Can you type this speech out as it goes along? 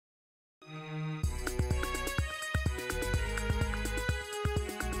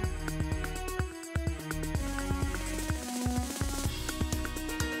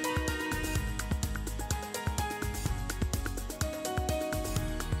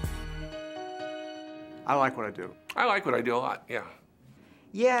I like what I do. I like what I do a lot, yeah.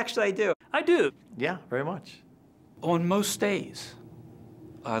 Yeah, actually I do. I do. Yeah, very much. On most days,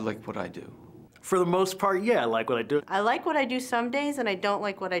 I like what I do. For the most part, yeah, I like what I do. I like what I do some days, and I don't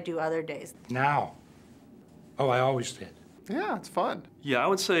like what I do other days. Now. Oh, I always did. Yeah, it's fun. Yeah, I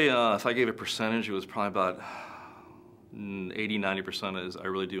would say if I gave a percentage, it was probably about 80, 90% is I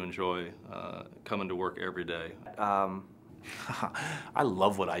really do enjoy coming to work every day. I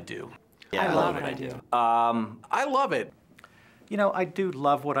love what I do. Yeah, I love what I do. I love it. You know, I do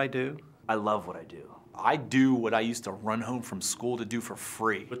love what I do. I love what I do. I do what I used to run home from school to do for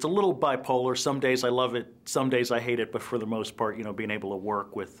free. It's a little bipolar. Some days I love it, some days I hate it, but for the most part, you know, being able to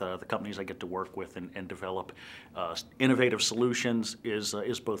work with the companies I get to work with and develop innovative solutions is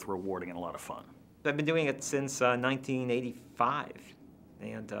both rewarding and a lot of fun. I've been doing it since 1985,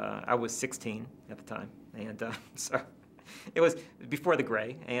 and I was 16 at the time, and so it was before the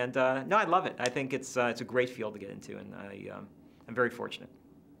gray. And no, I love it. I think it's a great field to get into, and I'm very fortunate.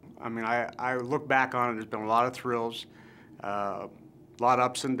 I mean, I look back on it, there's been a lot of thrills, a lot of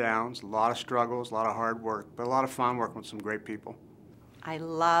ups and downs, a lot of struggles, a lot of hard work, but a lot of fun working with some great people. I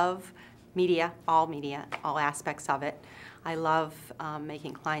love media, all aspects of it. I love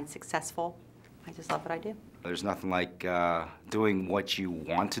making clients successful. I just love what I do. There's nothing like doing what you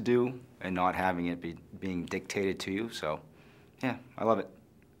want to do and not having it being dictated to you, so yeah, I love it.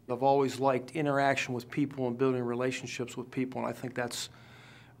 I've always liked interaction with people and building relationships with people, and I think that's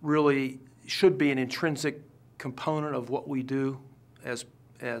really should be an intrinsic component of what we do as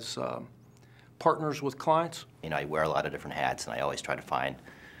partners with clients. You know, I wear a lot of different hats, and I always try to find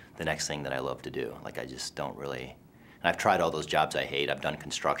the next thing that I love to do. Like, I just don't really, and I've tried all those jobs I hate. I've done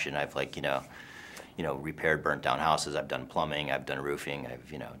construction. I've, like, you know, repaired burnt down houses. I've done plumbing. I've done roofing. I've,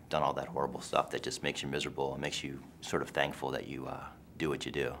 done all that horrible stuff that just makes you miserable and makes you sort of thankful that you do what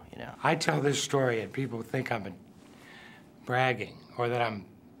you do, I tell this story and people think I'm bragging or that I'm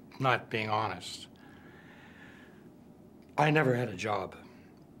not being honest. I never had a job.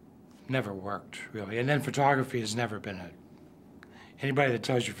 Never worked, really. And then photography has never been anybody that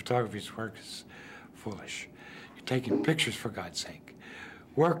tells you photography's work is foolish. You're taking pictures, for God's sake.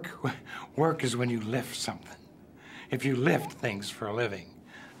 Work is when you lift something. If you lift things for a living,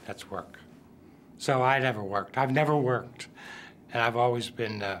 that's work. So I never worked. I've never worked. And I've always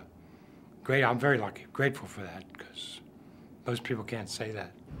been great. I'm very lucky, grateful for that, because most people can't say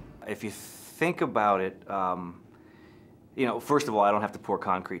that. If you think about it, first of all, I don't have to pour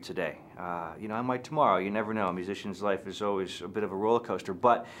concrete today. I might tomorrow. You never know. A musician's life is always a bit of a roller coaster.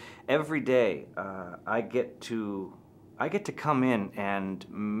 But every day, I get to come in and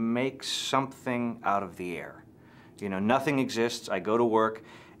make something out of the air. Nothing exists. I go to work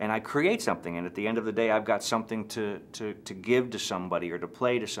and I create something, and at the end of the day, I've got something to give to somebody, or to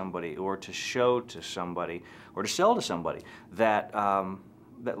play to somebody, or to show to somebody, or to sell to somebody that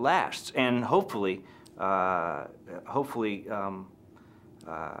that lasts, and hopefully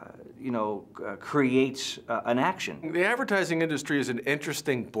creates an action. The advertising industry is an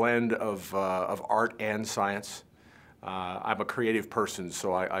interesting blend of art and science. I'm a creative person,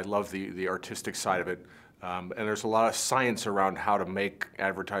 so I love the artistic side of it. And there's a lot of science around how to make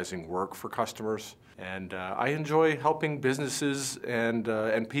advertising work for customers. And I enjoy helping businesses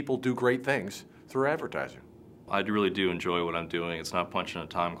and people do great things through advertising. I really do enjoy what I'm doing. It's not punching a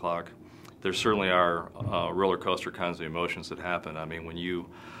time clock. There certainly are roller coaster kinds of emotions that happen. I mean, when you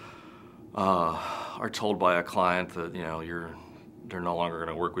are told by a client that they're no longer going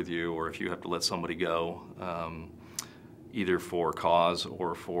to work with you, or if you have to let somebody go, either for cause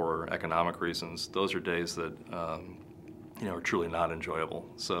or for economic reasons, those are days that are truly not enjoyable.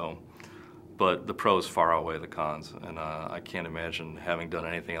 So, but the pros far outweigh the cons, and I can't imagine having done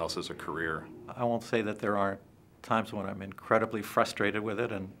anything else as a career. I won't say that there aren't times when I'm incredibly frustrated with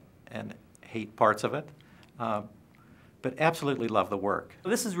it and hate parts of it, but absolutely love the work.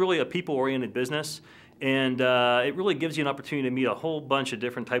 This is really a people-oriented business, and it really gives you an opportunity to meet a whole bunch of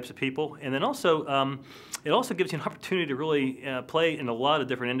different types of people, and then also it also gives you an opportunity to really play in a lot of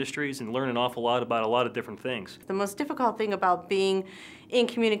different industries and learn an awful lot about a lot of different things. The most difficult thing about being in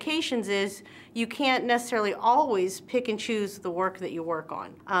communications is you can't necessarily always pick and choose the work that you work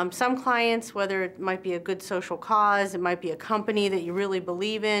on. Some clients, whether it might be a good social cause, it might be a company that you really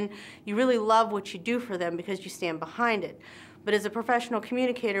believe in, you really love what you do for them because you stand behind it. But as a professional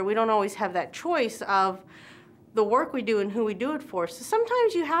communicator, we don't always have that choice of the work we do and who we do it for. So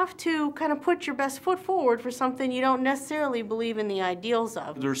sometimes you have to kind of put your best foot forward for something you don't necessarily believe in the ideals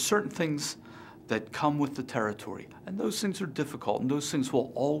of. There's certain things that come with the territory, and those things are difficult, and those things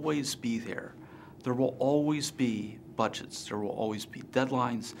will always be there. There will always be budgets, there will always be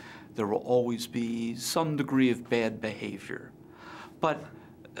deadlines, There will always be some degree of bad behavior. But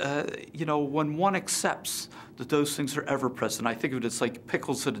you know, when one accepts that those things are ever present, I think of it as like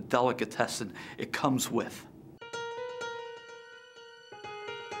pickles at a delicatessen, it comes with.